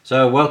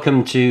So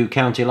welcome to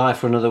County Life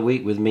for another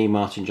week with me,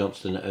 Martin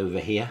Johnston, over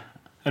here.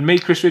 And me,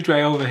 Chris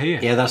Ridgway, over here.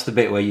 Yeah, that's the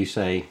bit where you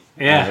say,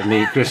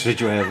 me, Chris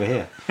Ridgway, over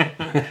here.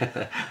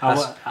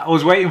 I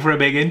was waiting for a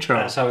big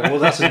intro.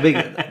 That's as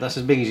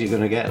big as you're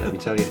going to get, let me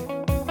tell you.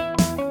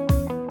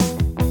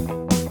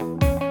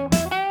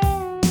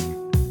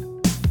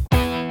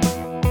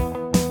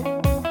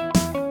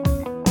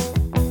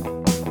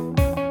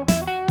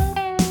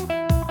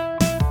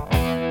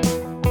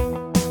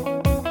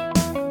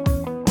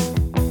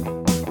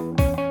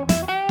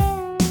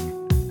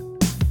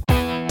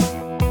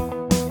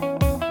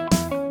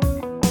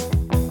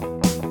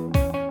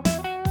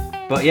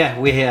 But yeah,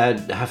 we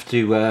have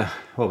to,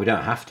 we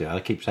don't have to, I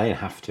keep saying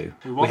have to.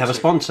 We have a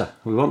sponsor,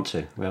 we want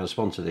to. We have a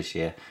sponsor this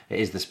year. It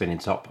is the Spinning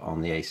Top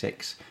on the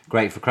A6.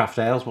 Great for craft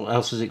ales. What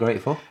else is it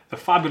great for? The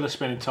fabulous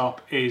Spinning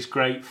Top is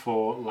great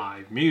for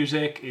live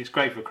music, it's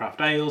great for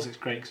craft ales, it's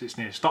great because it's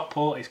near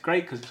Stockport, it's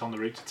great because it's on the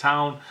route to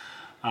town,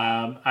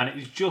 and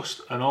it's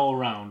just an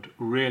all-round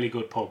really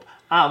good pub.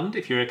 And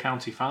if you're a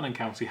County fan and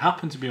County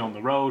happen to be on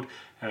the road,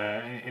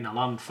 in a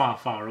land far,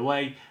 far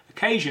away,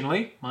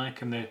 occasionally,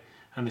 Mike and the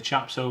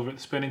chaps over at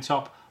the Spinning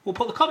Top will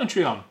put the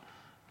commentary on,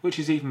 which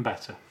is even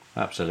better.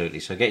 Absolutely.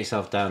 So get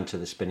yourself down to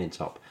the Spinning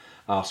Top,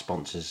 our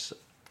sponsors,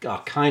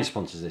 our kind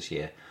sponsors this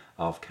year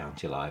of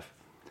County Live.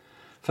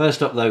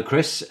 First up, though,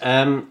 Chris,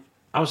 I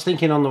was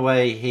thinking on the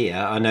way here.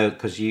 I know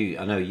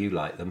you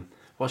like them.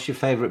 What's your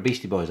favourite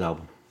Beastie Boys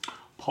album?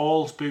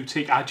 Paul's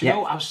Boutique. Do you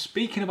know? I was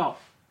speaking about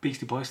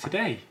Beastie Boys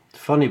today. It's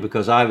funny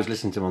because I was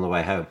listening to them on the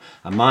way home,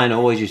 and mine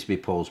always used to be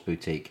Paul's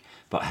Boutique.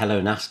 But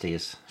Hello Nasty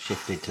has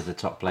shifted to the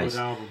top place.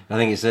 I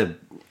think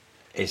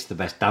it's the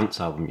best dance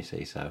album, you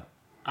see. So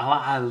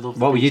I love.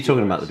 What were you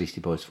talking about the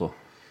Beastie Boys for?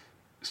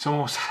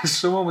 Someone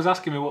was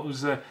asking me what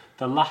was the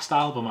last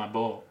album I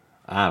bought.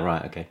 Ah,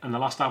 right, okay. And the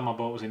last album I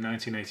bought was in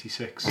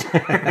 1986.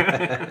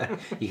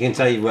 You can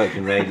tell you worked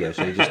in radio,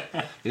 so you've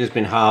just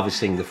been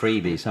harvesting the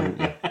freebies, haven't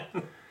you?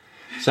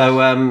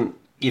 So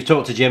you've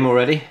talked to Jim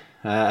already,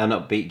 an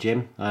upbeat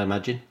Jim, I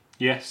imagine.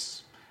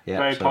 Yes,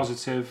 very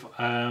positive.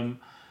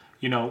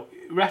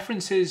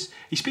 References.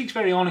 He speaks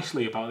very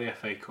honestly about the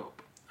FA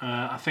Cup.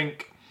 I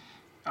think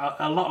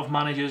a lot of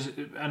managers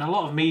and a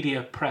lot of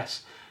media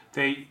press,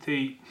 they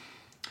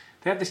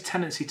have this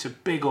tendency to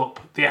big up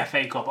the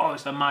FA Cup. Oh,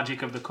 it's the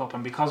magic of the cup,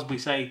 and because we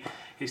say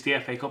it's the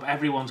FA Cup,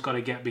 everyone's got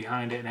to get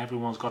behind it and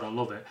everyone's got to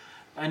love it.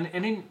 And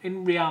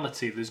in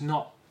reality, there's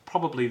not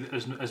probably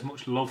as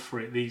much love for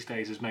it these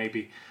days as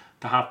maybe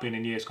there have been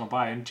in years gone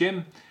by. And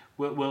Jim,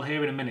 we'll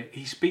hear in a minute,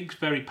 he speaks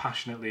very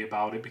passionately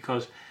about it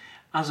because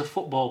as a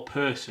football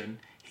person,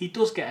 he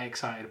does get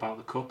excited about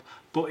the cup,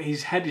 but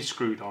his head is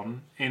screwed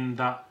on in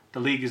that the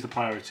league is the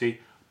priority,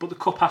 but the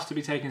cup has to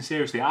be taken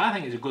seriously. I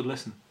think it's a good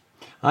listen.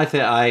 I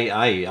think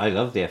I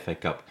love the FA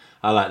Cup.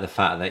 I like the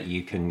fact that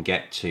you can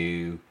get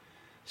to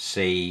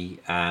see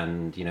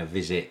and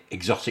visit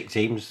exotic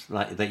teams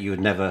like that you would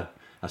never.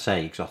 I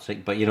say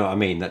exotic, but you know what I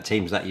mean. That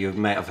teams that you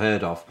may have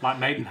heard of, like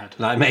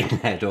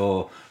Maidenhead,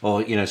 or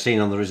seen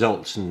on the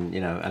results, and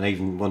and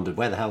even wondered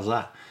where the hell's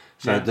that.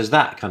 So there's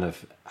that kind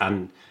of,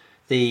 and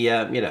the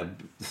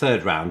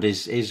third round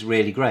is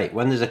really great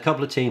when there's a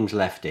couple of teams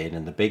left in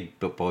and the big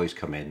boys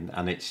come in,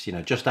 and it's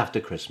just after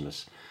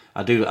Christmas.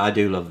 I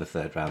do love the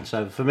third round.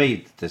 So for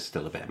me, there's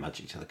still a bit of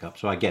magic to the cup.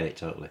 So I get it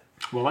totally.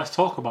 Well, let's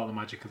talk about the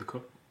magic of the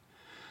cup.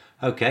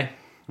 Okay,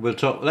 we'll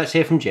talk. Let's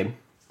hear from Jim.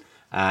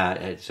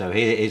 So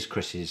here is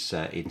Chris's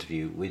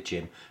interview with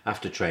Jim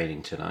after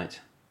training tonight.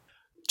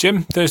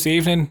 Jim, Thursday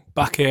evening,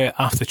 back here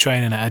after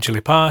training at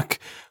Edgeley Park.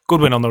 Good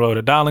win on the road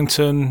at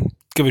Darlington.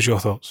 Give us your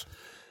thoughts.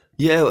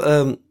 Yeah,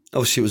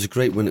 obviously it was a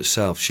great win at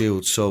South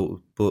Shield.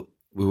 But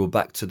we were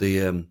back to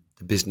the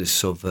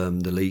business of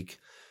the league.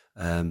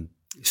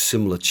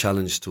 Similar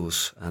challenge to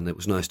us, and it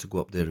was nice to go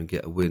up there and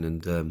get a win.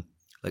 And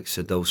like I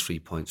said, those 3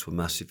 points were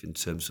massive in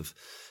terms of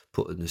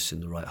putting us in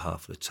the right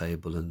half of the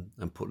table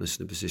and putting us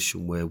in a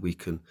position where we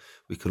can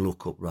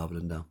look up rather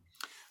than down.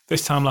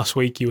 This time last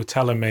week, you were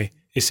telling me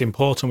it's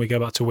important we get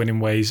back to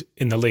winning ways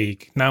in the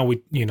league. Now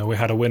we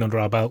had a win under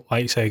our belt,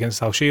 like you say, against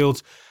South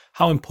Shields.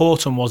 How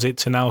important was it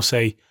to now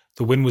say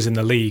the win was in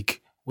the league,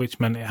 which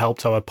meant it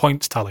helped our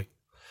points tally?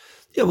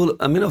 Yeah, well,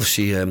 I mean,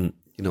 obviously,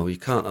 you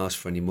can't ask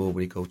for any more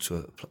when you go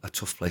to a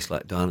tough place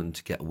like Darlington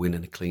to get a win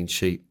and a clean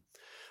sheet.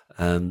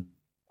 I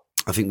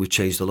think we've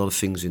changed a lot of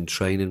things in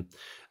training,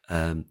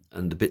 and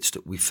the bits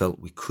that we felt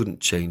we couldn't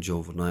change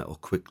overnight or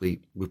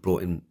quickly, we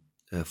brought in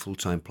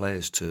full-time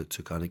players to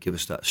kind of give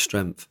us that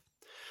strength.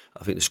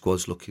 I think the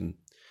squad's looking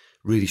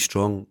really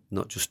strong,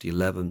 not just the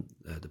 11,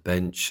 the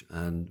bench,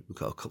 and we've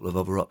got a couple of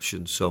other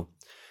options. So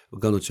we're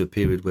going into a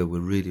period where we're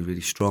really,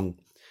 really strong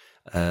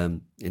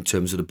in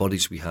terms of the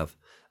bodies we have,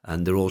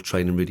 and they're all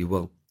training really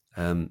well.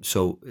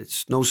 So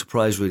it's no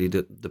surprise really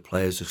that the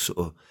players are sort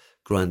of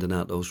grinding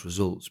out those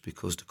results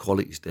because the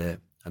quality's there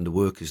and the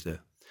work is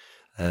there.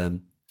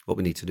 What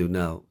we need to do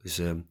now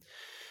is,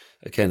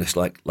 again, it's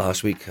like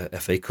last week,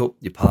 FA Cup,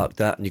 you park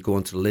that and you go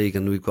on to the league,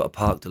 and we've got to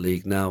park the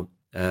league now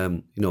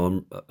I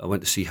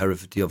went to see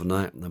Hereford the other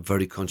night, and I'm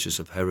very conscious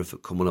of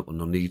Hereford coming up on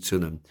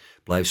Nuneaton and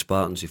Blythe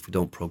Spartans if we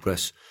don't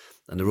progress.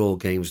 And they're all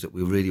games that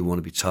we really want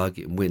to be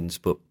targeting wins.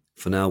 But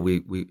for now,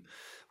 we've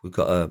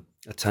got a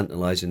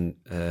tantalising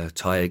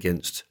tie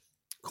against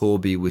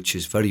Corby, which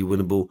is very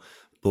winnable,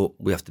 but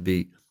we have to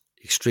be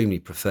extremely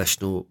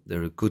professional.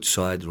 They're a good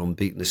side. They're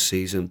unbeaten this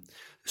season,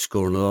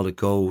 scoring a lot of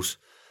goals.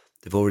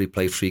 They've already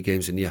played 3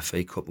 games in the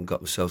FA Cup and got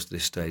themselves to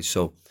this stage,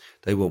 so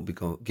they won't be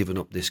giving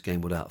up this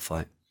game without a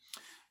fight.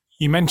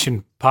 You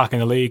mentioned parking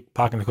the league,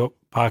 parking the cup,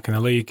 parking the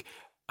league.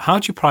 How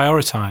do you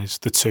prioritise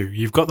the two?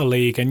 You've got the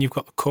league and you've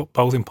got the cup,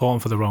 both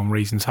important for their own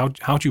reasons. How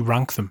do you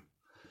rank them?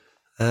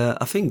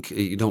 I think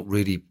you don't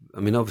really. I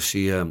mean,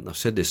 obviously, I've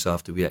said this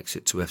after we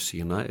exit to FC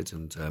United,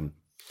 and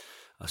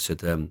I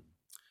said,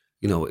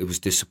 it was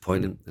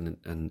disappointing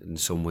and in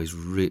some ways a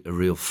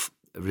real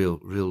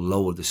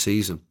low of the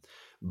season.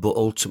 But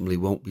ultimately,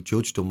 won't be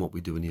judged on what we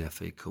do in the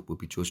FA Cup. We'll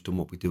be judged on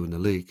what we do in the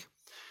league.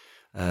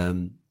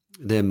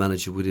 Their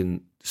manager,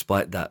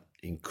 despite that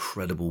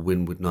incredible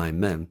win with 9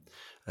 men,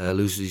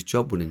 loses his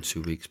job within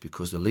 2 weeks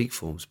because the league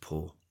form's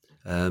poor.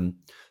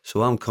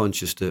 So I'm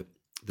conscious that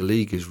the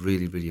league is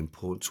really, really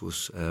important to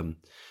us.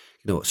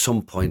 At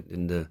some point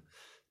in the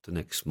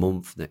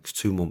next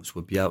 2 months,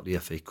 we'll be out the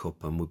FA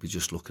Cup and we'll be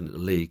just looking at the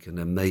league and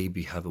then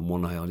maybe having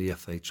one eye on the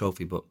FA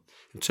Trophy. But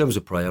in terms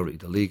of priority,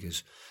 the league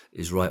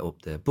is right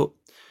up there. But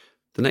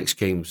the next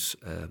game's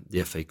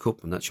the FA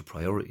Cup, and that's your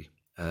priority.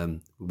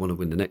 We want to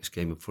win the next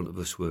game in front of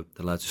us, where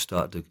the lads have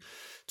started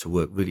to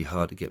work really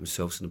hard to get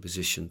themselves in a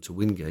position to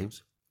win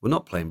games. We're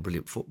not playing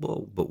brilliant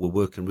football, but we're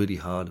working really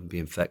hard and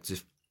being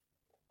effective.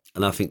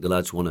 And I think the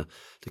lads want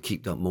to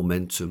keep that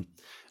momentum.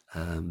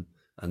 And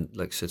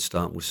like I said,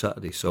 starting with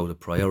Saturday. So the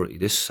priority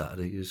this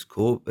Saturday is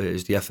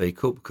the FA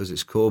Cup because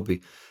it's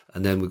Corby.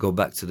 And then we go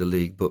back to the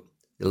league. But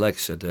like I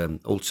said,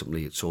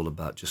 ultimately it's all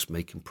about just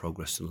making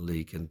progress in the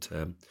league.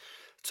 And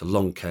it's a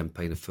long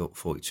campaign of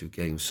 42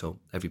 games, so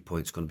every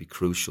point's going to be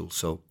crucial.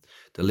 So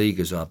the league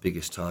is our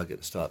biggest target at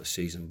the start of the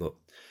season. But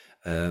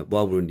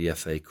while we're in the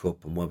FA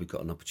Cup and while we've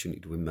got an opportunity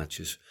to win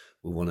matches,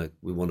 we want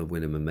to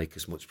win them and make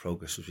as much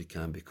progress as we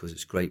can, because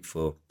it's great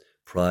for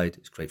pride,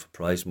 it's great for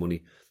prize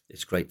money,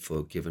 it's great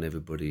for giving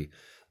everybody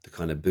the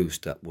kind of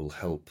boost that will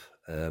help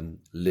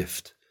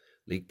lift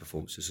league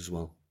performances as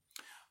well.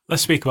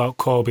 Let's speak about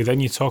Corby then.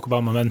 You talk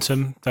about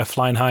momentum. They're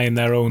flying high in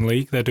their own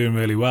league. They're doing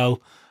really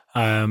well.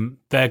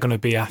 They're going to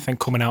be, I think,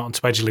 coming out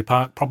onto Edgeley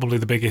Park, probably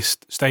the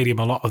biggest stadium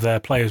a lot of their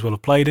players will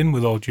have played in,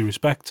 with all due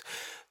respect.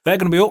 They're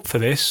going to be up for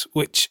this,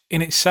 which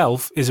in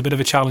itself is a bit of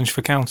a challenge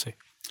for County.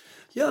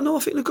 Yeah, no, I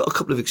think they've got a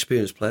couple of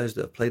experienced players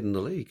that have played in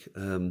the league.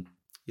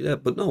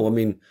 But no, I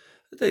mean,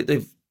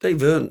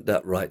 they've earned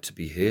that right to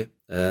be here.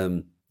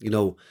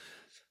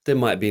 They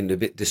might have been a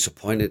bit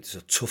disappointed. It's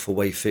a tough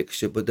away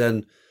fixture, but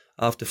then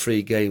after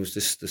 3 games,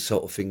 this is the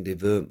sort of thing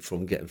they've earned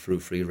from getting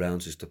through 3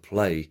 rounds, is to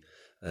play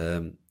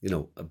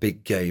a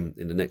big game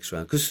in the next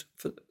round. Because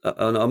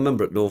I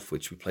remember at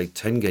Northwich we played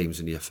 10 games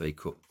in the FA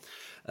Cup,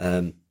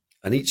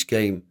 and each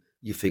game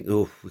you think,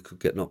 we could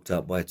get knocked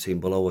out by a team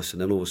below us,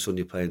 and then all of a sudden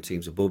you're playing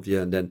teams above you,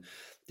 and then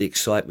the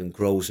excitement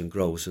grows and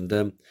grows, and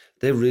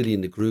they're really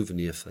in the groove in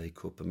the FA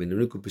Cup. I mean, they're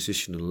in a good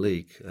position in the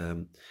league,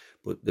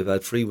 but they've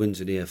had 3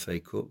 wins in the FA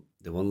Cup.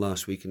 They won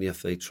last week in the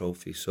FA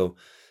Trophy, so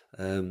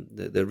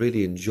they're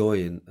really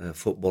enjoying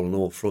football on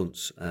all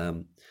fronts.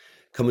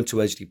 Coming to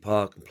Edgeley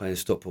Park and playing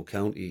Stockport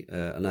County,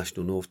 a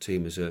National North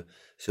team, is a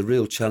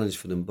real challenge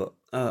for them. But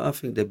I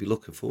think they'll be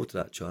looking forward to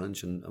that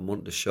challenge and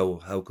wanting to show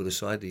how good a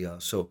side they are.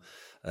 So,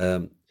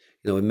 in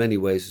many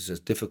ways, it's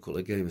as difficult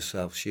a game as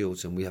South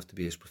Shields, and we have to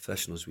be as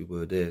professional as we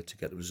were there to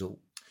get the result.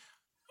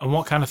 And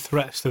what kind of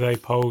threats do they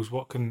pose?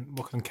 What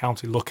can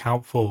County look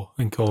out for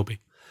in Corby?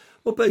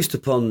 Well, based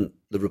upon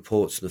the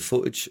reports and the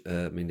footage,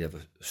 they have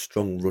a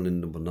strong run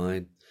in number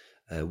 9,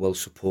 well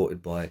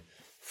supported by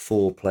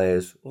 4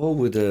 players, all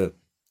with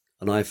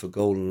an eye for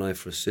goal and an eye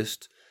for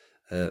assist,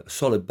 a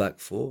solid back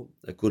 4,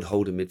 a good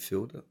holding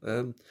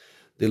midfielder.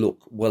 They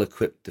look well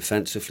equipped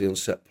defensively on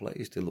set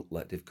plays. They look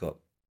like they've got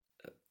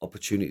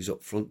opportunities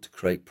up front to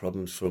create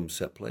problems from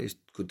set plays,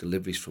 good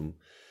deliveries from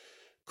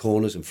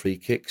corners and free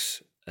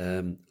kicks,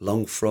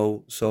 long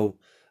throw. So,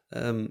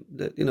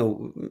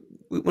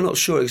 we're not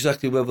sure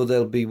exactly whether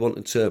they'll be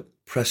wanting to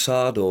press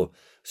hard or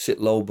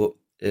sit low, but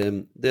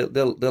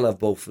they'll have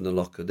both in the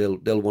locker.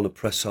 They'll want to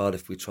press hard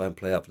if we try and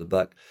play out the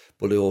back,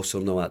 but they also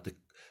know how to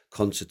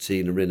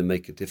concertina in and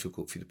make it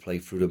difficult for you to play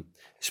through them,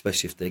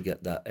 especially if they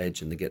get that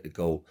edge and they get the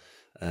goal.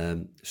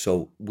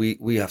 So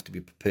we have to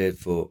be prepared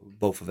for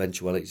both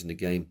eventualities in the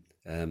game,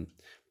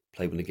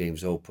 play when the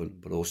game's open,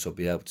 but also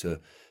be able to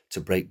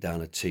break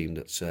down a team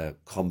that's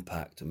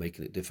compact and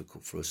making it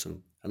difficult for us.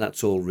 And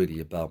that's all really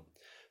about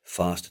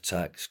fast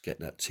attacks,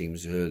 getting at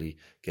teams early,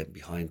 getting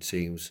behind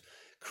teams,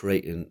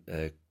 creating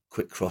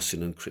quick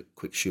crossing and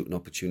quick shooting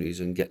opportunities,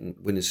 and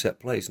winning set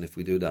plays. And if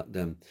we do that,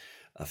 then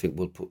I think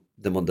we'll put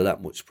them under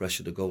that much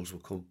pressure. The goals will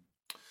come.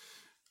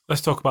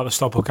 Let's talk about the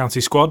Stockport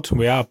County squad.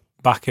 We are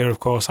back here, of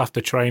course,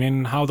 after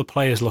training. How are the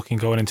players looking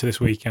going into this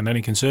weekend?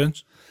 Any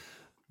concerns?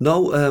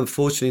 No,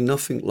 unfortunately,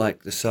 nothing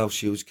like the South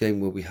Shields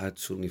game where we had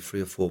suddenly 3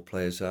 or 4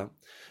 players out.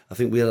 I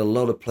think we had a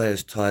lot of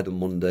players tired on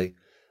Monday.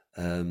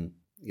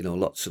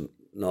 Lots of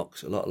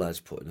knocks. A lot of lads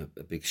put in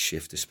a big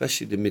shift,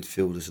 especially the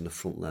midfielders and the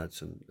front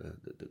lads and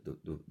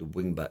the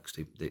wing backs.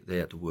 They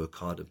had to work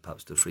hard, and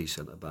perhaps the 3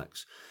 centre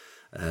backs.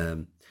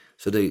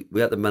 We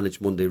had to manage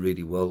Monday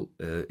really well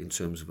in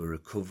terms of a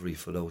recovery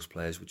for those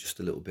players with just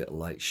a little bit of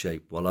light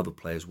shape, while other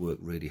players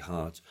worked really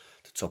hard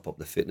to top up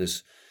their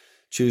fitness.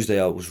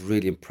 Tuesday, I was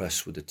really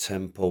impressed with the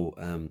tempo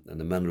and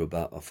the manner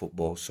about our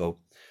football. So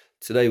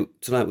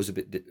tonight was a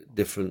bit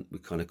different. We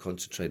kind of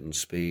concentrated on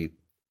speed,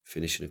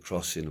 finishing and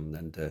crossing,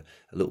 and a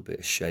little bit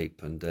of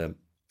shape. And the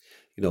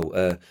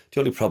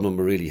only problem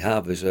I really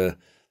have is I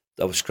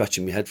was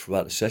scratching my head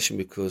throughout the session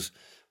because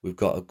we've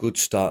got a good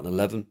starting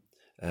 11.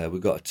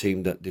 We've got a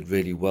team that did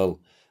really well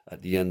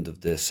at the end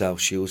of the South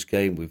Shields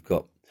game. We've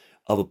got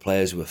other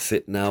players who are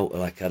fit now,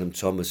 like Adam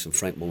Thomas and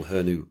Frank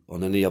Mulhern, who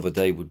on any other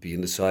day would be in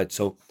the side.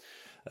 So,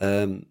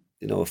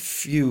 a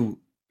few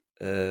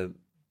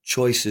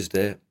choices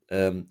there,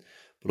 but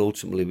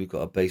ultimately we've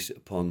got to base it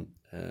upon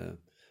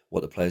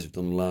what the players have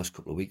done the last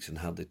couple of weeks and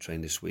how they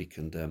trained this week.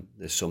 And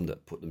there's some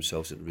that put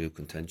themselves in real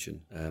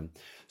contention.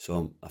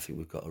 So I think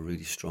we've got a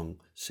really strong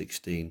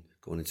 16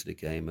 going into the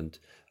game and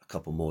a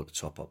couple more to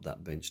top up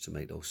that bench to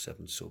make those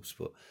 7 subs.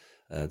 But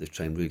they've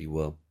trained really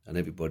well, and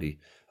everybody,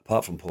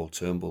 apart from Paul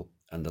Turnbull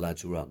and the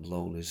lads who are out on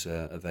loan, is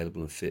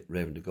available and fit,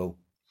 raring to go.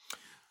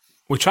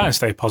 We try and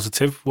stay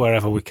positive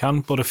wherever we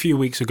can, but a few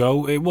weeks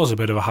ago it was a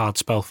bit of a hard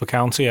spell for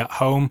County at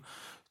home.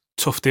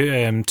 Tough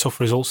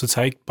results to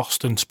take.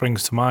 Boston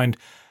springs to mind.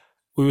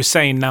 We were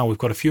saying now we've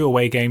got a few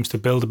away games to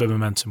build a bit of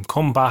momentum.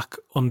 Come back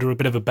under a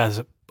bit of a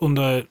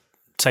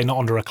not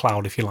under a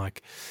cloud, if you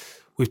like.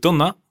 We've done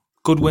that.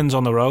 Good wins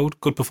on the road,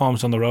 good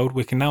performance on the road.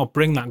 We can now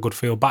bring that good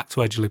feel back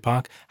to Edgeley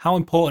Park. How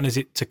important is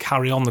it to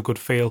carry on the good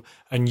feel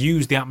and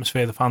use the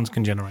atmosphere the fans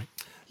can generate?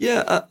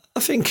 Yeah, I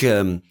think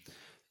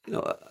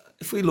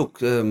if we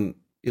look, you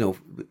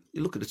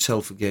look at the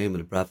Telford game and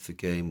the Bradford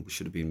game, we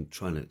should have been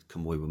trying to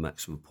come away with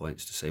maximum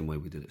points the same way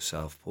we did at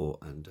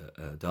Southport and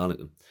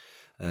Darlington.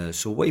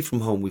 So away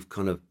from home, we've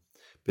kind of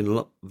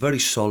been very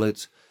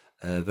solid,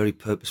 very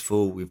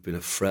purposeful. We've been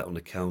a threat on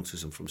the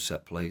counters and from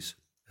set plays,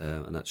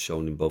 and that's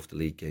shown in both the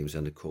league games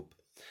and the cup.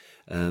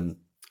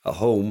 At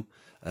home,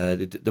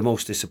 the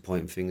most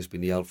disappointing thing has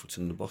been the Alfreton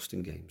and the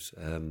Boston games.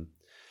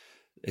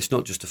 It's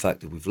not just the fact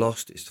that we've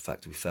lost; it's the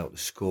fact that we failed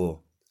to score.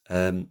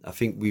 I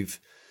think we've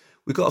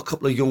got a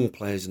couple of young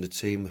players in the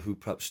team who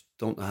perhaps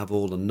don't have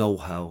all the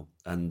know-how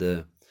and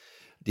the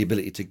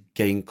ability to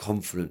gain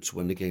confidence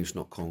when the game's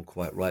not gone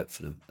quite right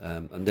for them,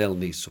 and they'll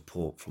need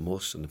support from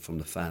us and from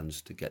the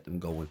fans to get them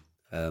going.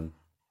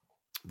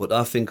 But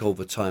I think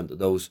over time that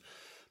those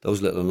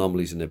little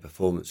anomalies in their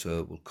performance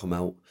will come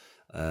out.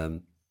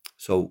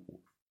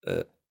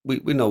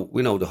 We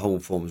know the home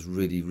form is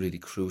really, really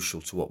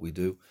crucial to what we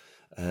do.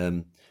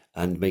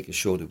 And making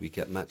sure that we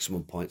get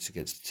maximum points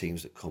against the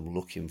teams that come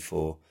looking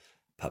for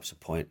perhaps a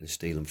point and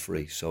steal them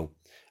free. So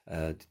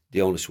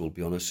the onus will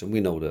be on us, and we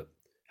know that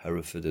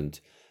Hereford and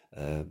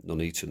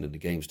Nuneaton in the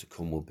games to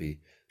come will be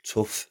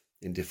tough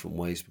in different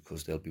ways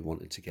because they'll be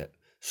wanting to get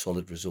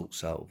solid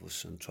results out of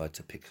us and try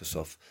to pick us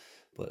off.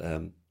 But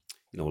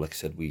like I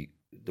said,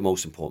 the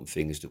most important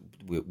thing is that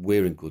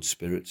we're in good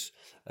spirits.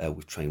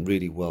 We've trained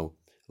really well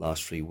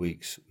last 3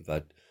 weeks. We've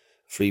had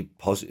 3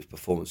 positive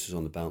performances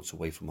on the bounce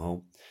away from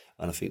home.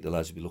 And I think the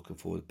lads will be looking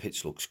forward. The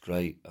pitch looks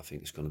great. I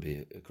think it's going to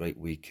be a great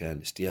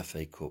weekend. It's the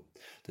FA Cup.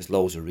 There's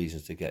loads of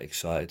reasons to get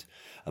excited.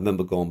 I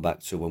remember going back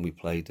to when we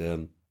played,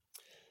 I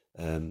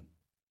think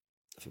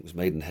it was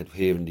Maidenhead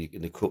here in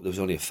the Cup. There was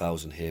only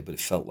 1,000 here, but it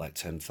felt like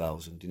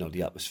 10,000.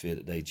 The atmosphere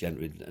that they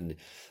generated and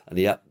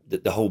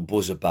the whole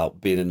buzz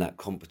about being in that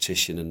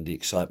competition and the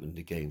excitement of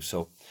the game.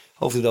 So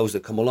hopefully those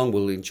that come along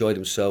will enjoy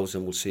themselves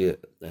and we'll see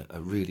a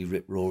really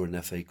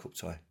rip-roaring FA Cup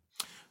tie.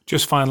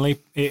 Just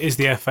finally, it is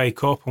the FA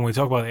Cup, and we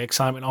talk about the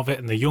excitement of it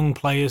and the young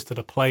players that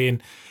are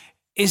playing.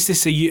 Is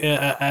this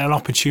an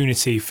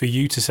opportunity for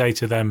you to say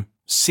to them,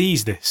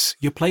 seize this?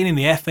 You're playing in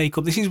the FA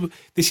Cup.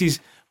 This is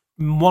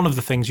one of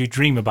the things you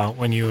dream about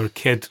when you were a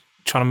kid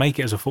trying to make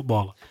it as a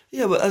footballer.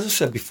 Yeah, but as I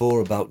said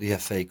before about the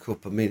FA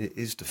Cup, I mean, it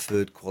is the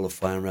 3rd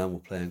qualifying round. We're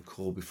playing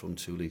Corby from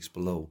 2 leagues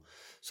below.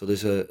 So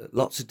there's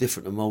lots of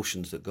different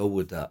emotions that go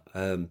with that.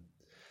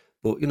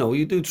 But,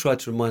 you do try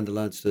to remind the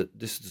lads that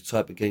this is the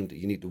type of game that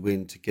you need to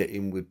win to get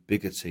in with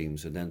bigger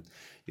teams. And then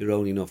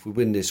if we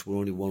win this, we're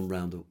only 1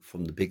 round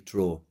from the big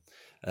draw.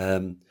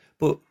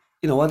 But,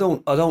 I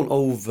don't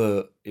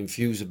over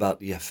infuse about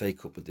the FA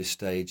Cup at this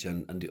stage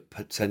and the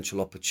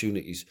potential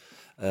opportunities.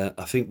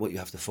 I think what you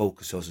have to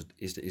focus on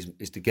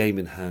is the game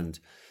in hand.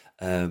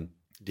 The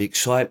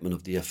excitement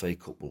of the FA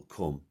Cup will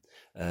come.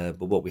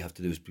 But what we have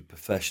to do is be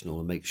professional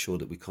and make sure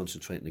that we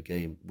concentrate in the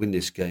game, win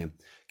this game,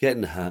 get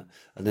in the hat,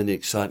 and then the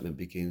excitement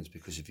begins,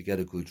 because if you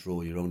get a good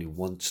draw, you're only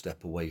 1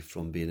 step away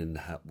from being in the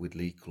hat with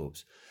league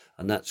clubs.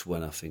 and that's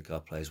when I think our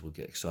players will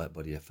get excited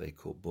by the FA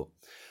Cup. But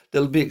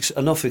there'll be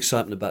enough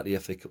excitement about the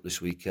FA Cup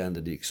this weekend,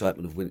 and the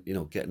excitement of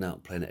getting out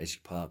and playing at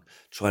Edge Park,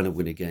 trying to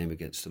win a game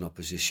against an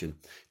opposition,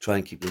 try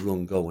and keep the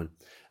run going.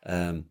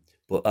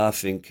 But I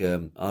think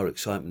our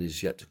excitement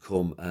is yet to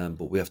come,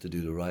 but we have to do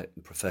the right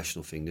and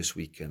professional thing this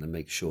weekend and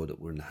make sure that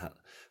we're in the hat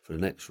for the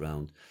next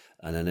round.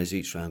 And then as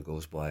each round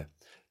goes by,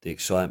 the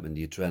excitement,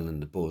 the adrenaline,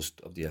 the buzz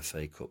of the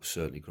FA Cup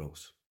certainly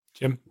grows.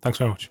 Jim, thanks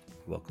very much.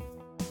 You're welcome.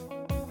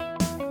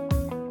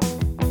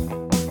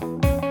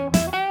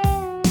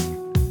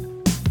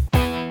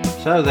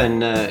 So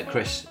then,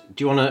 Chris,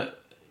 do you want to...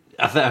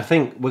 I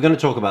think we're going to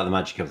talk about the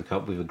magic of the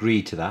Cup. We've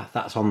agreed to that.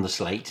 That's on the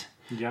slate.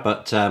 Yeah.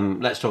 But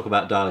let's talk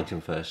about Darlington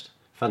first.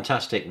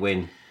 Fantastic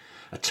win.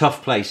 A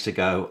tough place to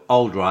go.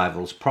 Old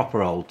rivals,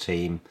 proper old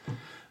team,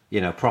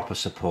 proper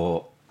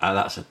support.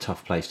 That's a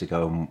tough place to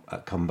go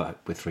and come back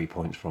with 3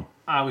 points from.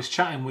 I was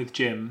chatting with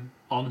Jim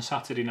on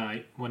Saturday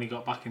night when he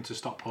got back into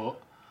Stockport.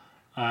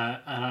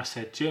 And I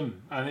said,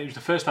 Jim, and it was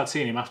the first I'd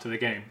seen him after the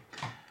game.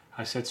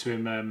 I said to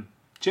him,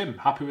 Jim,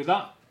 happy with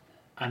that?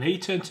 And he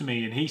turned to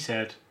me and he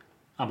said,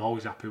 I'm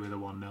always happy with a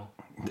 1-0.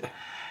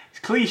 It's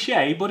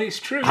cliche, but it's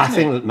true. I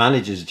think that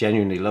managers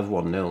genuinely love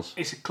 1-0s.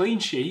 It's a clean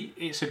sheet.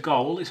 It's a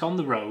goal. It's on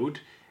the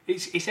road.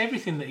 It's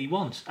everything that he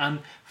wants. And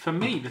for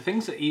me, the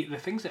things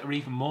that are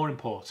even more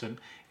important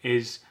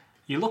is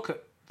you look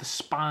at the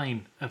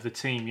spine of the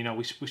team.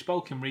 We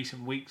spoke in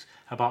recent weeks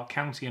about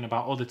County and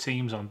about other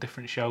teams on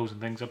different shows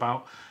and things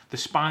about the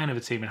spine of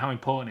a team and how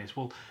important it is.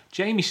 Well,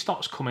 Jamie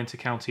Stott's come into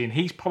County and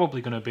he's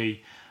probably going to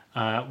be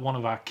one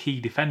of our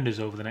key defenders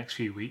over the next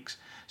few weeks.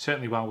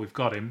 Certainly while we've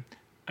got him,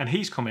 and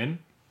he's come in.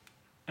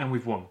 And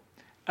we've won.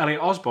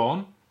 Elliot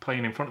Osborne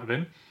playing in front of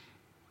him.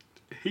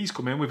 He's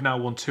come in. We've now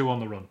won 2 on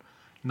the run.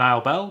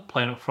 Niall Bell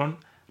playing up front.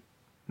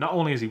 Not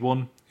only has he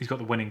won, he's got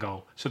the winning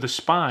goal. So the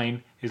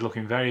spine is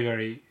looking very,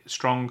 very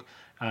strong.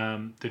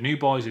 The new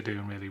boys are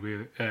doing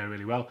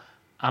really well.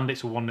 And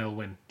it's a 1-0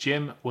 win.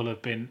 Jim will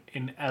have been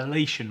in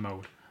elation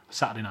mode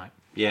Saturday night.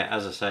 Yeah,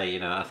 as I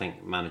say, I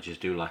think managers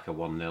do like a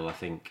 1-0. I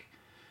think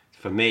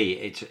for me,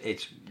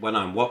 it's when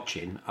I'm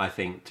watching, I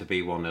think to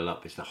be 1-0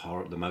 up is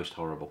the most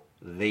horrible.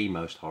 The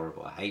most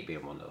horrible. I hate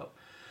being 1-0 up.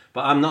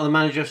 But I'm not the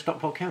manager of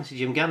Stockport County,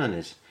 Jim Gannon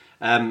is.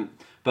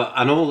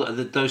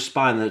 Those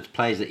spine, those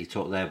players that you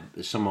talked there,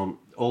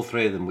 all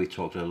 3 of them we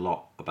talked a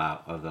lot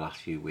about over the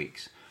last few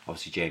weeks.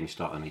 Obviously Jamie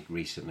Stott only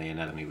recently and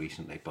Ellery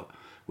recently, but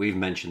we've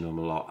mentioned them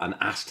a lot and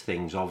asked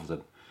things of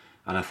them.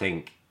 And I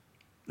think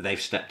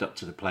they've stepped up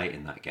to the plate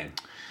in that game.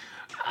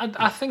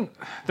 I think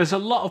there's a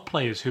lot of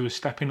players who are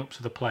stepping up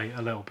to the plate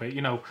a little bit.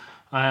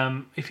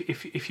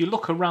 If you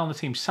look around the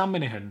team, Sam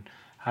Minihan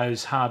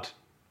has had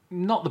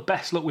not the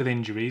best luck with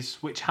injuries,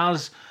 which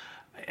has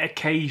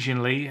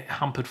occasionally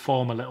hampered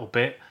form a little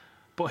bit.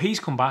 But he's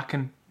come back,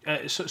 and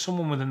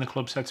someone within the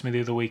club said to me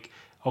the other week,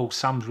 "Oh,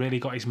 Sam's really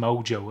got his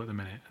mojo at the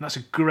minute," and that's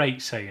a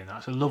great saying.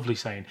 That's a lovely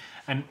saying,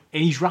 and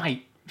he's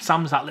right.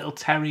 Sam's that little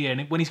terrier,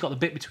 and when he's got the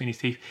bit between his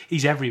teeth,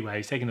 he's everywhere.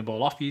 He's taking the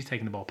ball off you, he's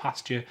taking the ball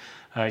past you,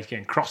 he's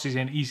getting crosses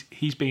in.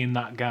 He's being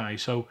that guy.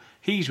 So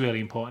he's really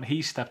important.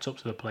 He's stepped up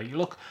to the plate. You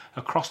look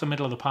across the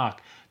middle of the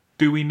park.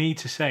 Do we need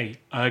to say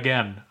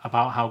again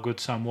about how good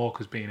Sam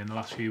Walker's been in the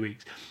last few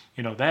weeks?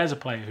 There's a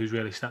player who's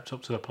really stepped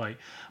up to the plate.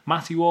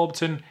 Matthew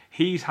Warburton,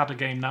 he's had a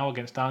game now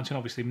against Darlington,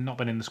 obviously not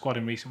been in the squad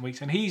in recent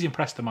weeks, and he's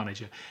impressed the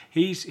manager.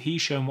 He's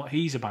shown what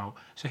he's about.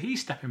 So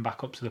he's stepping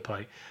back up to the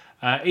plate.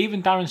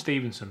 Even Darren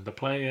Stevenson, the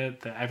player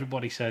that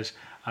everybody says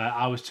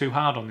I was too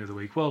hard on the other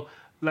week. Well,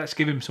 let's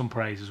give him some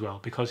praise as well,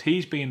 because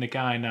he's being the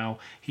guy now.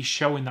 He's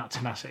showing that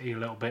tenacity a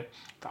little bit,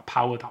 that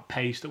power, that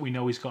pace that we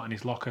know he's got in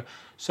his locker.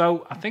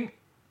 So I think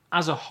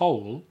as a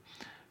whole,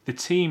 the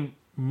team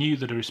knew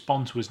that a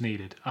response was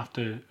needed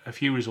after a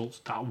few results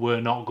that were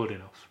not good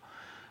enough.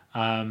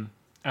 And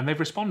they've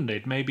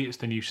responded. Maybe it's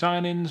the new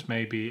signings,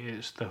 maybe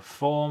it's the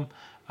form,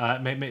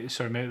 maybe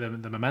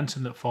the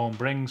momentum that form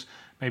brings,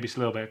 maybe it's a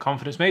little bit of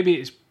confidence, maybe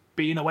it's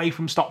being away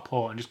from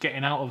Stockport and just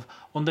getting out of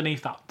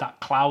underneath that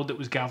cloud that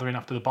was gathering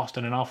after the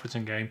Boston and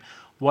Alfreton game.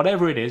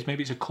 Whatever it is,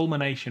 maybe it's a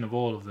culmination of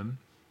all of them.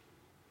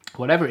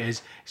 Whatever it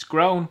is, it's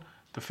grown,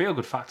 the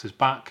feel-good factor's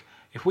back.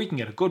 If we can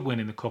get a good win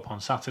in the Cup on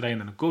Saturday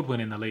and then a good win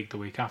in the league the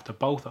week after,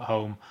 both at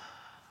home,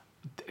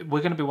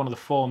 we're going to be one of the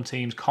form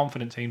teams,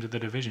 confident teams of the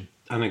division.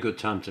 And a good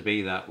time to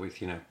be that with,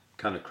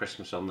 kind of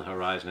Christmas on the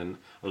horizon and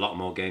a lot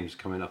more games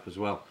coming up as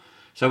well.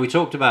 So we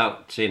talked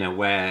about,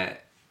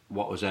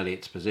 what was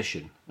Elliot's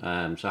position.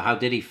 So how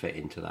did he fit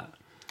into that?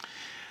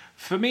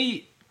 For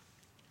me,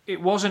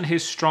 it wasn't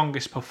his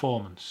strongest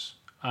performance.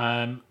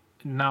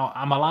 Now,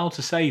 I'm allowed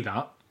to say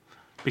that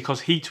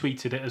because he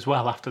tweeted it as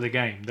well after the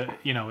game, that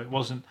it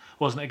wasn't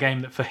a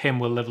game that for him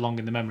will live long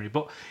in the memory.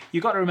 But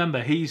you've got to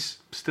remember, he's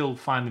still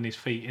finding his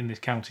feet in this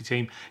county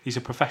team. He's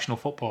a professional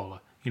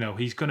footballer.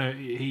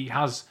 He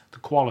has the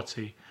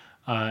quality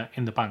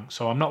in the bank.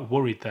 So I'm not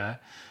worried there.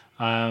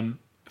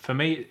 For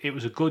me, it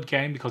was a good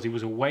game because he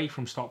was away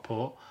from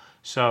Stockport.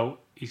 So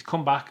he's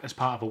come back as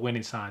part of a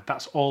winning side.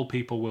 That's all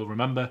people will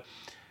remember.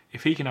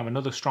 if he can have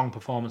another strong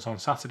performance on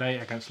Saturday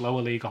against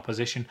lower league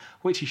opposition,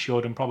 which he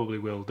should and probably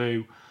will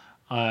do,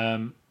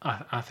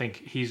 I think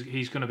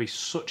he's going to be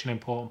such an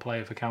important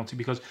player for County,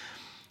 because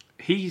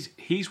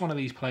he's one of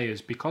these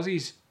players, because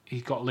he's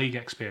got league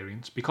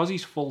experience, because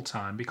he's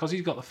full-time, because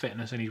he's got the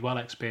fitness and he's well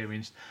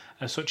experienced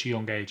at such a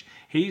young age.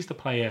 He's the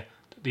player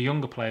the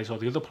younger players or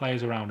the other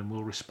players around him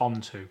will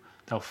respond to.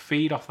 They'll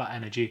feed off that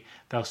energy.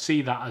 They'll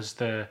see that as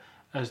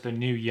the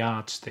new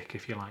yardstick,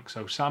 if you like.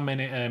 So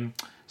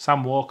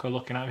Sam Walker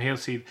looking at him, he'll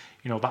see,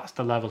 that's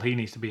the level he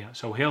needs to be at.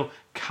 So he'll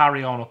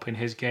carry on up in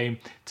his game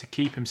to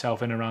keep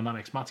himself in around that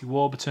mix. Matty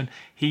Warburton,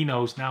 he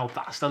knows now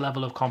that's the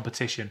level of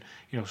competition,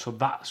 so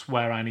that's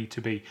where I need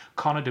to be.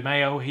 Conor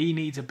DeMeo, he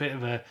needs a bit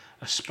of a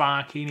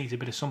spark. He needs a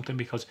bit of something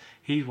because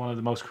he's one of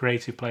the most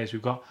creative players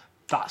we've got.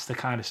 That's the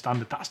kind of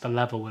standard, that's the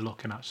level we're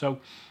looking at. So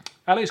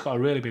Elliott's got a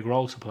really big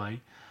role to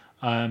play.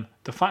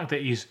 The fact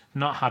that he's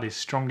not had his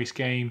strongest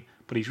game,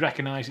 but he's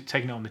recognised it,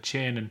 taken it on the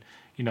chin,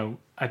 and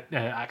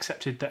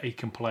accepted that he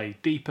can play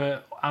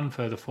deeper and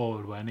further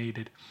forward where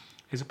needed,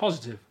 is a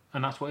positive,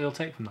 and that's what he'll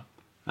take from that.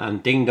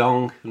 And ding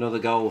dong, another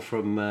goal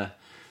from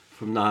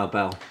Niall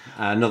Bell,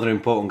 another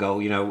important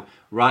goal.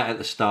 Right at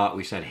the start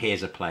we said,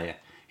 here's a player,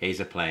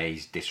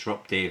 he's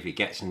disruptive, he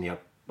gets in the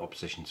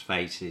opposition's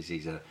faces,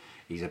 he's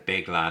a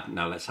big lad.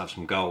 Now let's have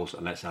some goals,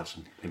 and let's have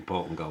some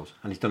important goals,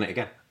 and he's done it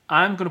again.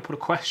 I'm going to put a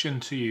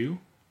question to you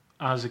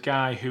as a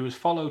guy who has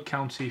followed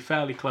County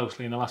fairly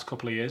closely in the last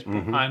couple of years.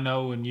 But I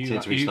know, and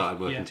since we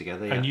started working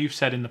together, and you've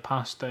said in the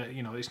past that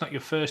it's not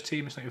your first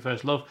team, it's not your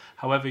first love.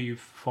 However, you've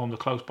formed a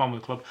close bond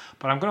with the club.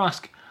 But I'm going to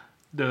ask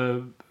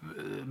the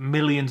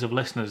millions of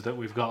listeners that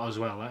we've got as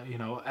well,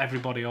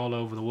 everybody all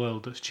over the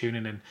world that's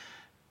tuning in,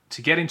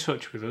 to get in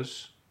touch with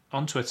us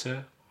on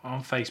Twitter,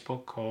 on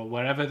Facebook, or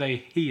wherever they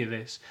hear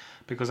this,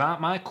 because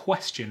my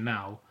question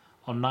now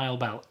on Niall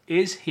Bell,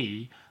 is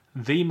he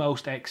the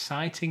most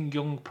exciting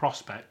young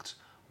prospect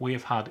we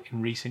have had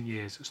in recent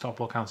years at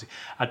Stockport County?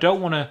 I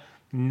don't want to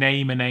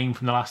name a name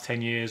from the last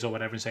 10 years or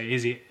whatever and say,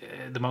 is he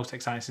the most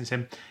exciting since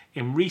him?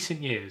 In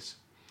recent years,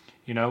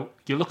 you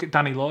look at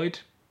Danny Lloyd,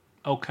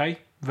 okay,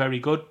 very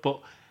good,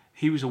 but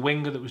he was a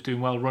winger that was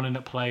doing well, running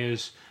at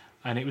players,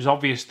 and it was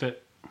obvious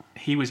that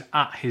he was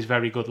at his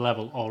very good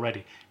level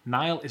already.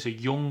 Niall is a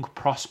young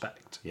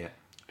prospect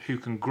who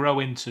can grow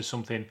into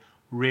something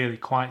really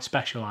quite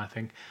special, I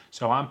think.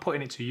 So I'm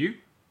putting it to you,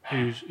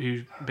 who's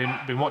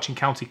been watching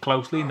County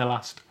closely in the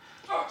last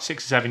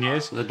 6 or 7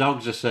 years. The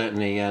dogs are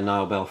certainly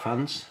Niall Bell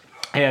fans.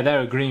 Yeah,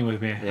 they're agreeing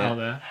with me out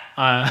there.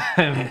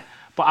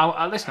 But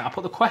I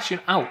put the question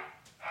out.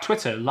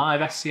 Twitter,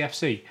 live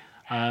SCFC,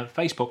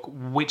 Facebook,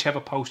 whichever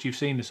post you've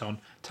seen this on,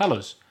 tell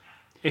us.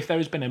 If there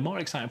has been a more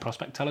exciting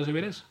prospect, tell us who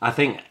it is. I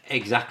think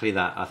exactly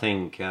that. I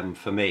think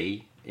for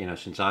me,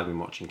 since I've been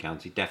watching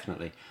County,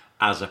 definitely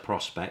as a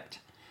prospect,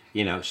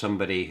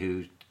 somebody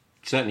who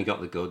certainly got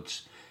the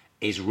goods,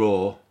 is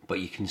raw, but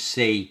you can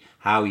see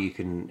how you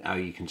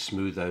can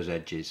smooth those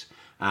edges,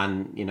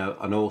 and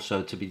and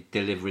also to be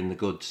delivering the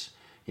goods,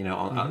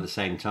 at the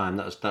same time.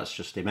 That's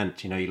just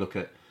immense. You look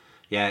at,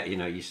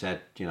 you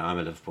said, I'm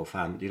a Liverpool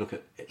fan. You look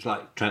at, it's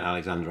like Trent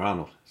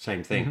Alexander-Arnold,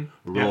 same thing.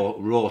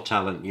 Raw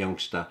talent,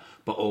 youngster,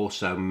 but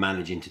also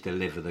managing to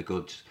deliver the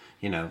goods.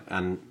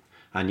 And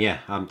yeah,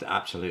 I'm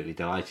absolutely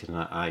delighted, and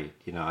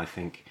I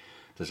think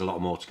there's a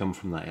lot more to come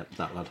from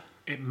that lad.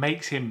 It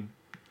makes him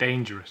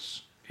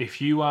dangerous. If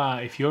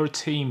you're a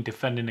team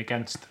defending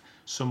against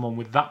someone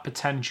with that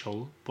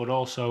potential, but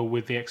also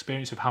with the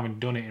experience of having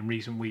done it in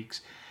recent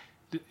weeks,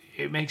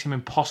 it makes him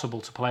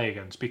impossible to play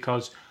against,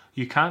 because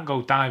you can't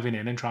go diving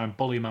in and try and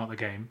bully him out of the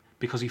game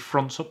because he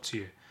fronts up to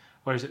you.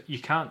 Whereas you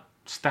can't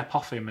step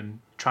off him and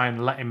try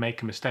and let him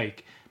make a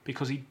mistake,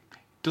 because he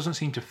doesn't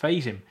seem to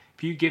faze him.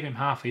 If you give him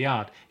half a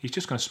yard, he's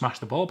just going to smash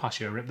the ball past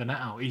you and rip the net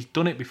out. He's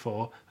done it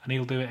before, and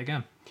he'll do it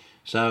again.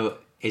 So,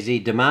 is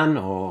he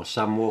Deman or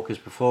Sam Walker's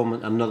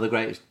performance another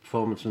great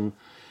performance from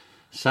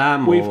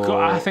Sam?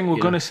 I think we're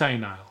going to say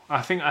Niall.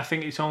 I think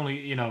it's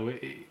only,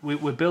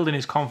 we're building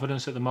his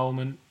confidence at the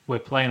moment. We're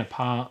playing a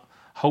part.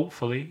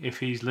 Hopefully, if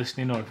he's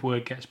listening or if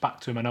word gets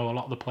back to him, I know a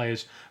lot of the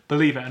players,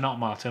 believe it or not,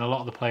 Martin, a lot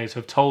of the players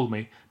have told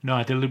me, no,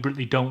 I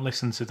deliberately don't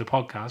listen to the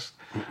podcast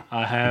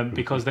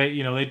because they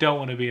don't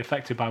want to be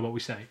affected by what we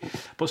say.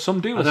 But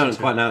some do listen. I don't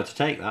quite know how to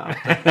take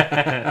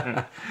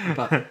that.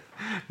 But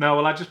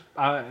no,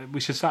 well, we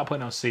should start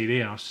putting out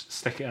CD and I'll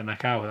stick it in the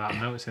car without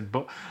noticing.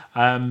 But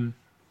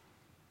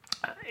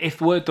if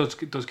word does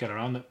get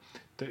around that,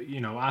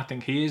 I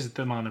think he is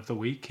the man of the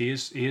week. He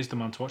is the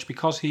man to watch,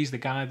 because he's the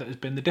guy that has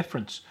been the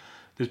difference.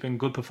 There's been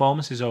good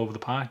performances over the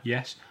park,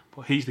 yes,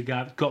 but he's the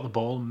guy that got the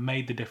ball,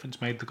 made the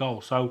difference, made the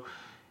goal. So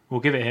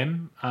we'll give it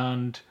him,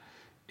 and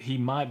he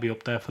might be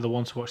up there for the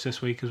one to watch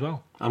this week as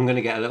well. I'm going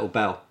to get a little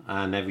bell,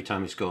 and every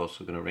time he scores,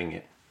 we're going to ring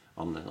it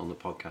on the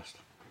podcast.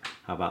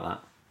 How about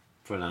that?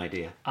 for an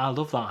idea. I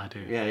love that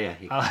idea.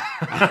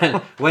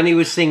 Yeah. When he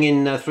was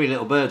singing Three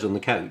Little Birds on the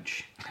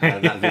coach,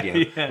 that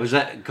video, was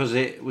that because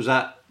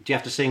do you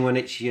have to sing when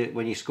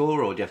you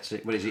score, or do you have to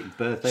sing, what is it,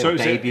 birthday or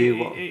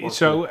debut?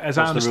 As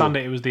I understand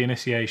it was the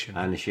initiation.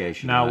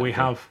 Now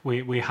right,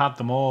 we had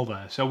them all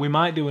there, so we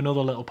might do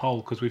another little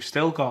poll because we've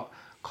still got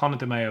Conor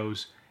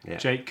DeMeo's,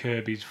 Jake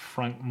Kirby's,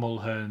 Frank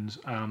Mulhern's,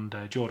 and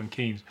Jordan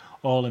Keen's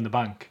all in the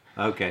bank.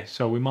 Okay.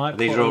 So we might.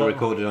 These are all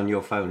recorded on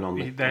your phone on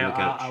the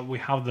coach. We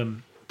have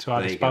them to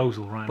our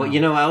disposal right now. But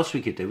you know what else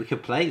we could do? We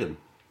could play them.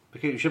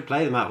 We should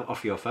play them out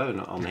off your phone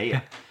on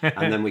here,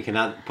 and then we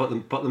can put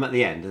them at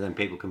the end, and then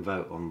people can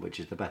vote on which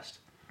is the best.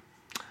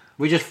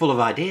 We're just full of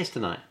ideas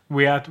tonight.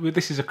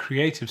 This is a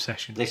creative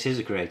session. This is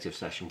a creative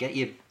session. Get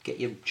your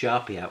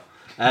Sharpie out.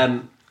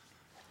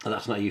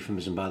 That's not a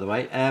euphemism, by the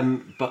way.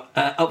 But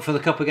up for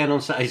the cup again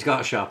on Saturday. He's got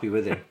a Sharpie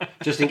with him.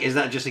 Is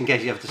that just in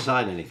case you have to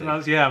sign anything?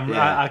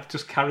 I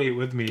just carry it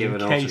with me in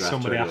case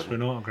somebody asks for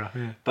an autograph.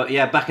 Yeah. But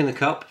yeah, back in the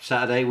cup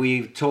Saturday,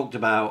 we talked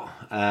about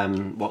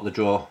what the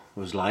draw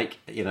was like.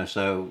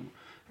 So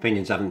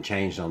opinions haven't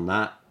changed on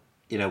that.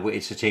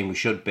 It's a team we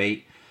should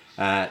beat.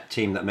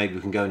 Team that maybe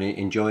we can go and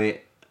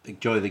enjoy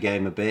the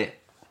game a bit.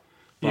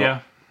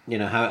 But,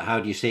 how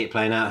do you see it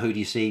playing out? Who do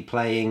you see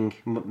playing?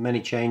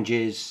 Many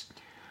changes.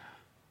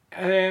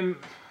 I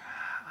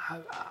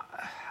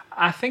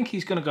think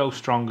he's going to go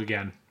strong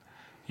again.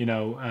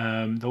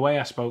 The way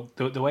I spoke,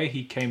 the way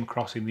he came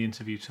across in the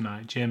interview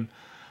tonight, Jim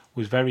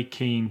was very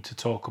keen to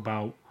talk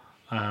about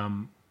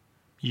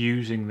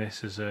using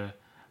this as a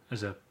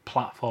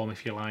platform,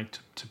 if you like,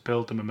 to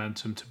build the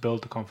momentum, to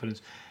build the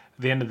confidence.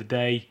 At the end of the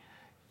day,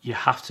 you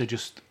have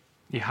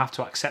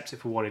to accept it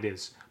for what it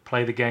is.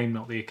 Play the game,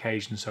 not the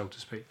occasion, so to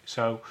speak.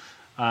 So.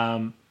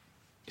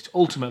 It's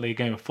ultimately a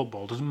game of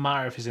football. Doesn't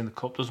matter if it's in the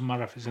cup, doesn't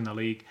matter if it's in the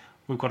league.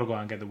 We've got to go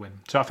out and get the win.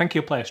 So I think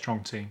he'll play a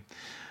strong team.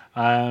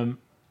 I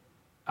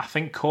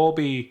think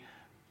Corby,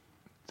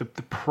 the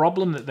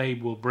problem that they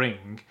will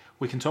bring,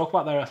 we can talk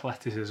about their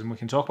athleticism, we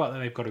can talk about that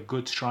they've got a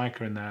good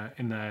striker in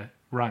their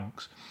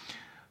ranks.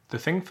 The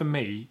thing for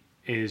me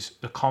is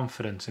the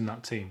confidence in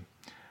that team.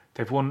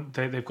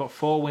 They've got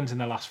 4 wins in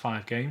their last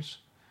 5 games.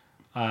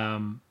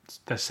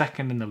 They're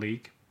second in the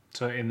league,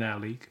 so in their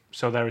league.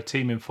 So they're a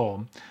team in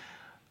form.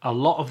 A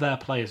lot of their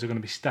players are going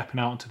to be stepping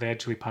out onto the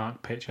Edgeley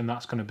Park pitch, and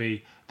that's going to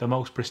be the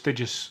most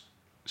prestigious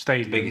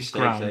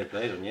ground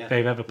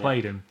they've ever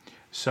played in.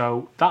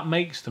 So that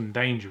makes them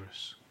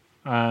dangerous.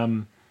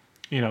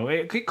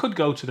 It could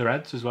go to their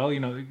heads as well.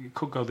 It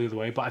could go the other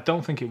way, but I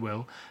don't think it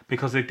will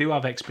because they do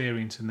have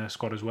experience in their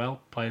squad as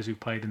well, players who've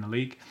played in the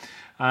league.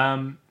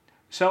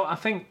 So I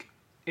think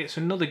it's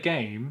another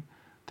game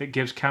that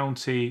gives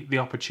County the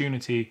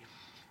opportunity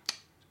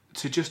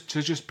to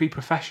just be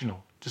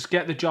professional. Just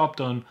get the job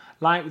done,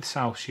 like with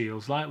South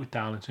Shields, like with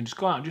Darlington. Just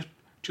go out and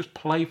just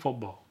play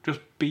football. Just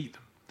beat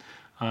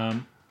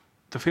them.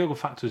 The field goal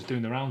factor is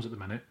doing the rounds at the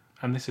minute,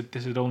 and this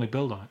would only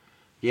build on it.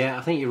 Yeah,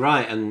 I think you're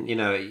right, and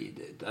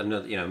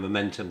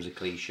momentum's a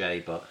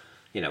cliche, but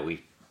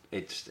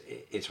it's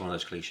one of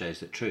those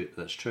cliches that's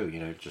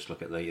true. Just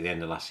look at the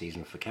end of last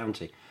season for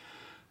County,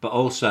 but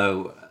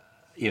also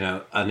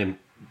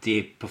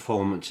the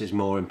performance is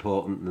more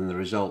important than the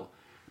result.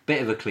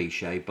 Bit of a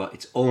cliche, but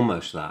it's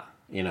almost that.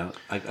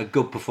 A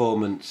good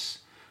performance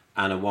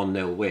and a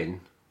 1-0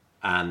 win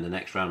and the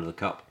next round of the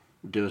cup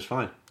would do us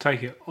fine.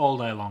 Take it all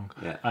day long.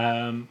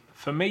 Yeah.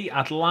 For me,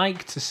 I'd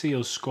like to see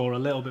us score a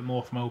little bit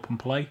more from open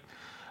play.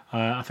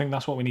 I think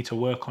that's what we need to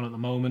work on at the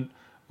moment.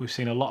 We've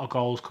seen a lot of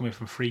goals coming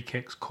from free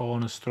kicks,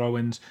 corners,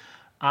 throw-ins.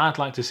 I'd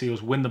like to see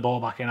us win the ball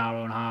back in our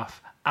own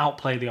half,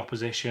 outplay the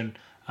opposition,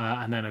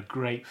 and then a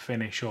great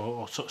finish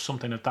or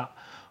something of that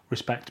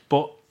respect.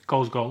 But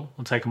goal's goal.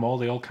 We'll take them all.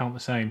 They all count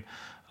the same.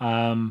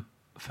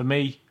 For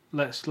me,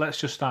 let's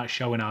just start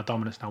showing our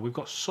dominance now. We've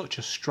got such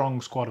a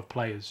strong squad of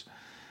players.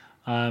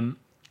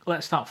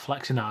 Let's start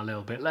flexing that a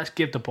little bit. Let's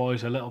give the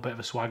boys a little bit of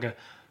a swagger.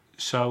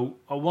 So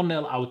a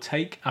 1-0 I would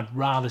take. I'd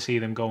rather see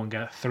them go and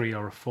get a 3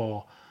 or a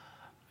 4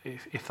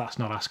 if that's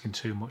not asking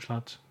too much,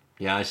 lads.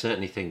 Yeah, I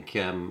certainly think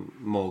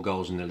more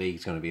goals in the league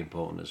is going to be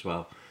important as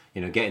well.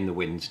 Getting the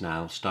wins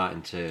now,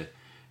 starting to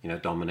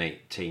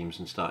dominate teams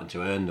and starting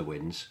to earn the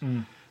wins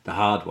the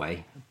hard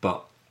way.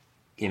 But,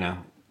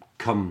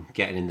 come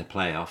getting in the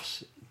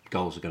playoffs,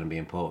 goals are going to be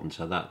important.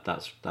 So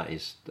that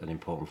is an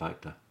important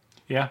factor.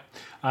 Yeah.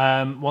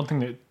 One thing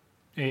that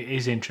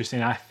is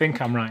interesting, I think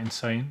I'm right in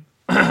saying,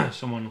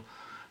 someone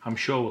I'm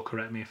sure will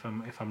correct me if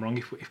I'm wrong.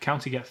 If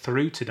County get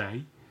through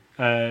today,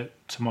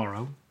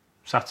 tomorrow,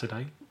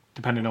 Saturday,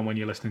 depending on when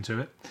you're listening to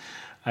it,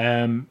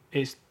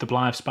 it's the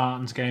Blythe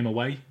Spartans game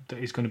away that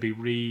is going to be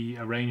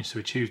rearranged to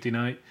a Tuesday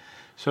night.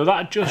 So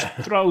that just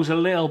throws a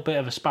little bit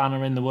of a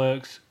spanner in the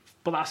works,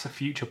 but that's a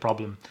future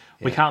problem.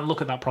 Yeah. We can't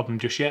look at that problem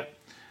just yet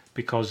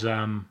because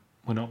we're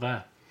not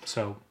there.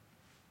 So,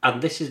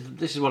 and this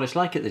is what it's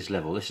like at this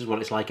level. This is what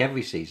it's like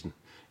every season.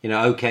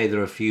 Okay, there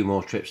are a few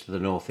more trips to the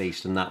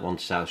northeast, and that one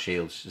to South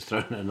Shields just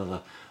throwing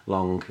another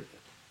long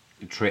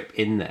trip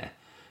in there.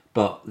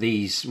 But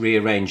these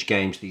rearranged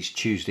games, these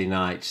Tuesday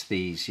nights,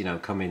 these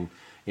coming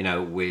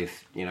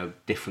with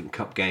different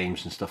cup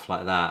games and stuff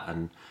like that,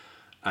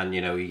 and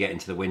you get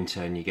into the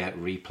winter and you get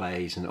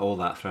replays and all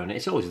that thrown in.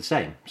 It's always the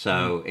same.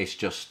 So it's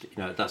just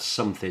that's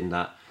something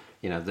that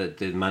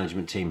the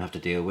management team have to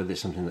deal with.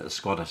 It's something that the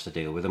squad has to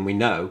deal with, and we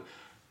know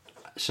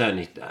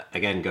certainly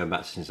again going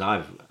back since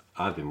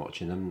I've been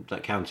watching them,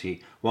 that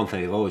County, one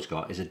thing they've always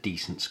got is a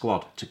decent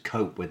squad to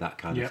cope with that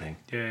kind of thing.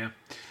 Yeah,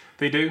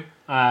 they do,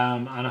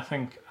 and I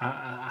think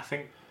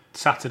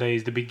Saturday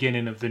is the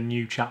beginning of the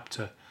new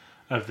chapter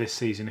of this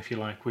season, if you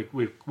like.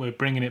 We're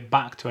bringing it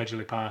back to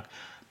Edgeley Park.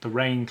 The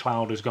rain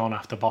cloud has gone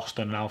after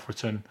Boston and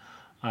Alfreton.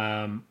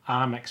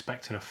 I'm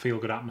expecting a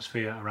feel-good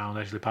atmosphere around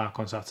Edgeley Park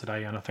on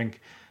Saturday, and I think,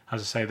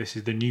 as I say, this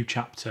is the new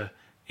chapter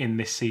in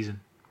this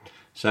season.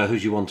 So who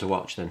do you want to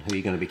watch then? Who are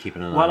you going to be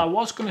keeping an eye on? Well, I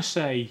was going to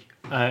say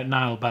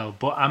Niall Bell,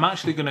 but I'm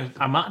actually going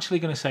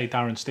to say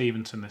Darren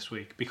Stevenson this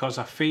week, because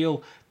I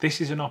feel this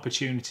is an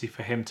opportunity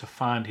for him to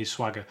find his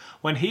swagger.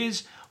 When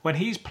he's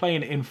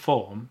playing in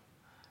form,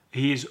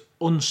 he is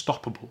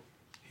unstoppable.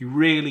 He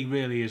really,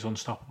 really is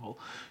unstoppable.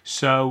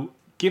 So,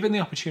 given the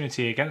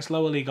opportunity against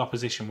lower league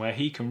opposition where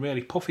he can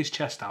really puff his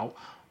chest out,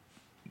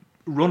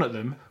 run at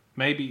them,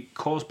 maybe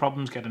cause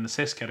problems, get an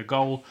assist, get a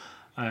goal,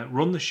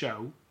 run the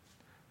show,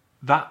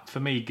 that for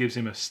me gives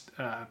him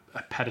a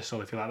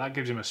pedestal, if you like. That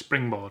gives him a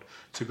springboard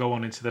to go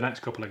on into the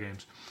next couple of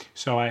games.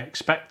 So I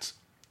expect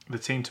the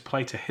team to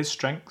play to his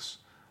strengths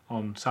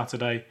on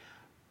Saturday,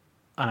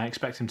 and I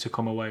expect him to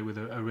come away with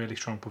a really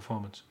strong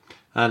performance.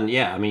 And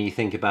you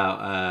think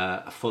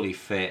about a fully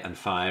fit and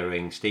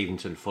firing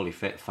Stevenson, fully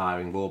fit,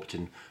 firing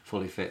Warburton,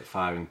 fully fit,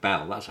 firing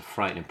Bell. That's a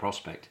frightening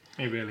prospect.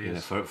 It really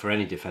is. For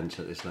any defence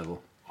at this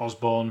level.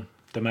 Osborne,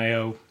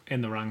 DeMeo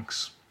in the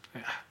ranks.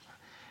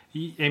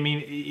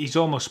 He's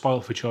almost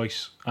spoilt for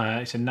choice.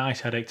 It's a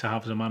nice headache to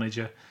have as a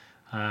manager.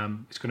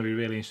 It's going to be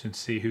really interesting to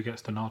see who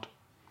gets the nod.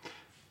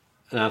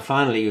 Now,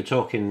 finally, you're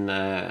talking,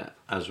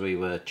 as we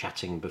were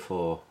chatting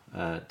before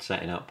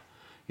setting up,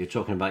 you're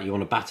talking about you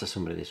want to batter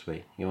somebody this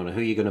week. Who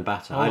are you going to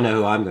batter? I know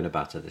who I'm going to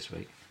batter this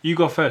week. You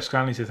go first,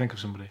 because I need to think of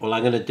somebody. Well,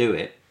 I'm going to do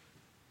it.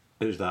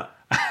 Who's that?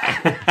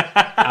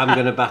 I'm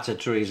going to batter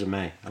Theresa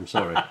May. I'm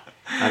sorry.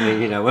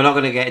 We're not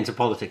going to get into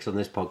politics on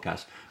this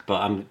podcast,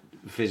 but I'm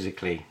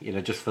physically,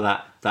 just for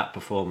that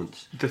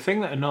performance. The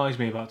thing that annoys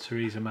me about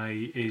Theresa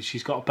May is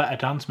she's got better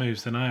dance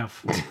moves than I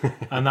have,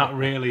 and that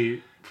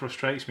really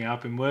frustrates me.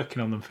 I've been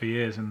working on them for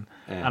years, and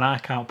I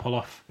can't pull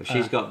off. If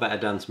she's got better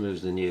dance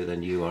moves than you,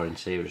 then you are in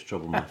serious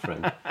trouble, my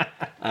friend.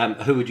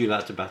 Who would you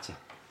like to batter?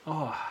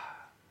 Oh,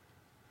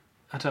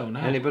 I don't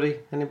know. Anybody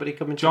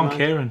coming to John mind?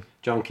 Kieran.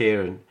 John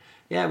Kieran.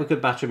 Yeah, we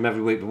could batter him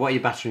every week, but what are you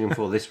battering him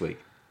for this week?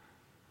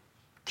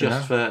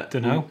 Just for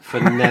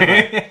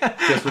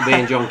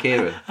being John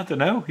Kieran. I don't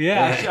know.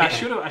 Yeah,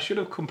 I should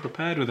have come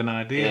prepared with an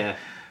idea. Yeah.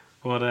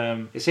 But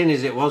it's in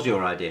as it was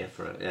your idea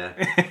for it.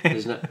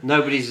 Yeah.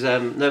 Nobody's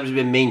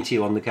been mean to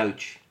you on the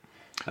coach.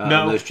 On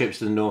those trips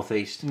to the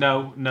northeast.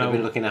 No. They've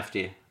been looking after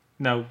you.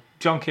 No,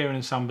 John Kieran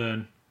and Sam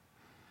Byrne.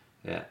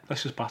 Yeah.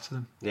 Let's just batter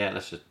them.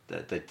 Yeah,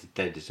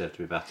 they deserve to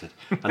be battered.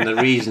 And the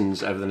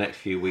reasons over the next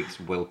few weeks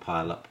will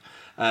pile up.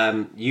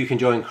 You can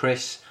join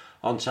Chris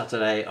on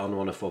Saturday on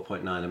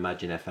 104.9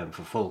 Imagine FM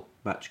for full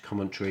match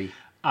commentary.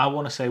 I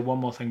want to say one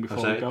more thing before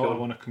we go. Go I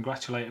want to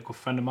congratulate a good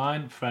friend of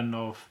mine, friend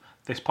of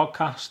this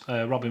podcast,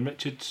 Robin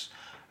Richards,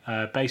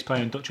 bass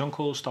player in Dutch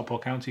Uncles,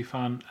 Stockport County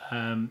fan.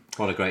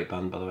 What a great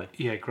band, by the way.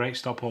 Yeah, great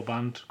Stockport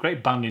band.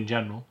 Great band in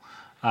general.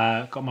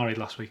 Got married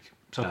last week.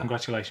 So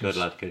congratulations.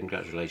 Good lad,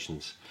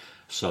 congratulations,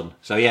 son.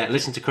 So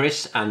listen to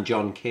Chris and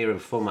John Kieran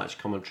full match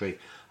commentary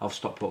of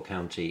Stockport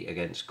County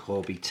against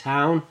Corby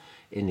Town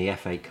in the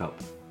FA Cup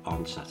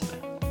on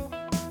Saturday.